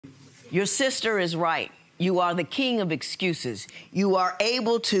Your sister is right. You are the king of excuses. You are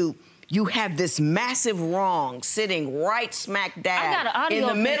able to, you have this massive wrong sitting right smack dab in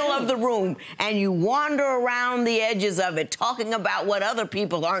the middle of the room, and you wander around the edges of it talking about what other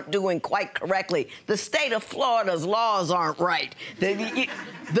people aren't doing quite correctly. The state of Florida's laws aren't right.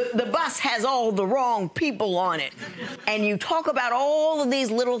 The bus has all the wrong people on it. And you talk about all of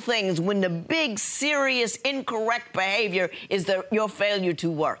these little things when the big, serious, incorrect behavior is your failure to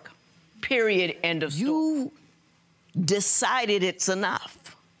work. Period, end of story. You decided it's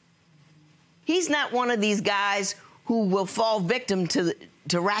enough. He's not one of these guys who will fall victim to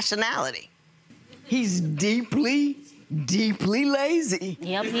rationality. He's deeply, deeply lazy.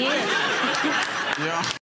 Yep, he is. Yeah.